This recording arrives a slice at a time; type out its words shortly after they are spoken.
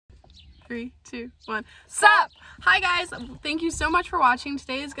3, 2, 1. Sup! Hi guys, thank you so much for watching.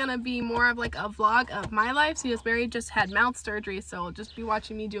 Today is gonna be more of like a vlog of my life because Mary just had mouth surgery, so you'll just be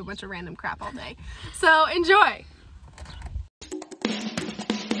watching me do a bunch of random crap all day. So enjoy!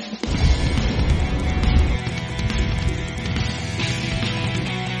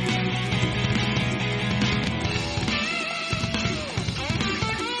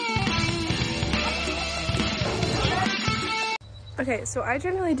 Okay, so I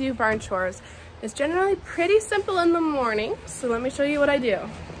generally do barn chores. It's generally pretty simple in the morning, so let me show you what I do.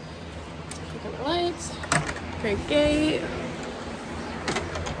 Click on the lights, crank gate.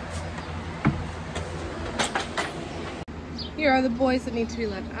 Here are the boys that need to be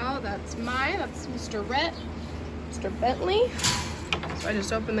let out. That's Mr. Rhett, Mr. Bentley. So I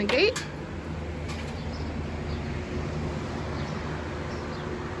just open the gate.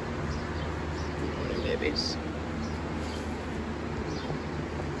 Morning, babies.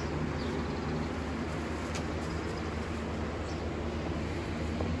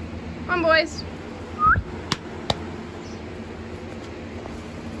 Come on, boys.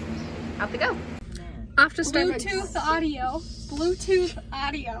 Out they go. Off to Starbucks. Bluetooth audio. Bluetooth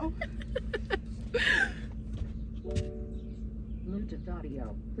audio. Bluetooth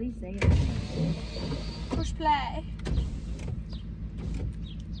audio. Please say it. Push play.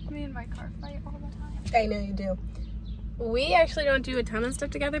 Me and my car fight all the time. I know you do. We actually don't do a ton of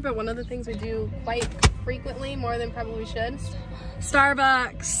stuff together, but one of the things we do quite frequently, more than probably we should,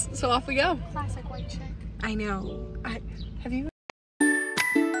 Starbucks. So off we go. Classic white chick. I know. Have you?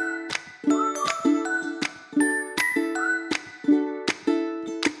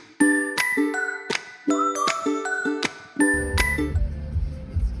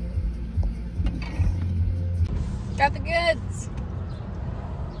 Got the goods.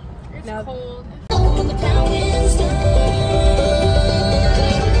 It's No. cold.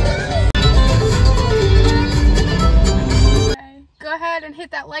 Go ahead and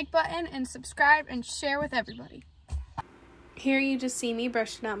hit that like button and subscribe and share with everybody. Here you just see me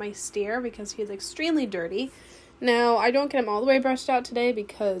brushing out my steer because he's extremely dirty. Now, I don't get him all the way brushed out today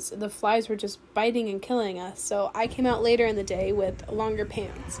because the flies were just biting and killing us, so I came out later in the day with longer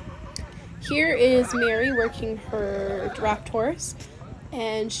pans. Here is Mary working her draft horse,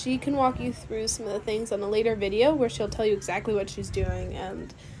 and she can walk you through some of the things on a later video where she'll tell you exactly what she's doing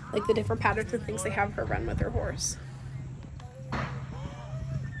and like the different patterns and things they have her run with her horse.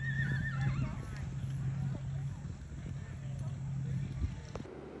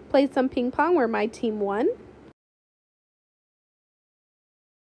 Played some ping pong where my team won.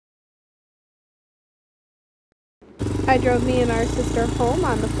 I drove me and our sister home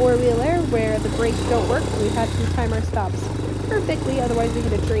on the four-wheeler where the brakes don't work, so we had to time our stops perfectly, otherwise we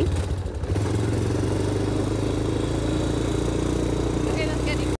hit a tree. Okay, that's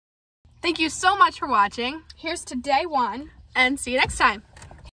good. Thank you so much for watching, Here's to day one. and see you next time.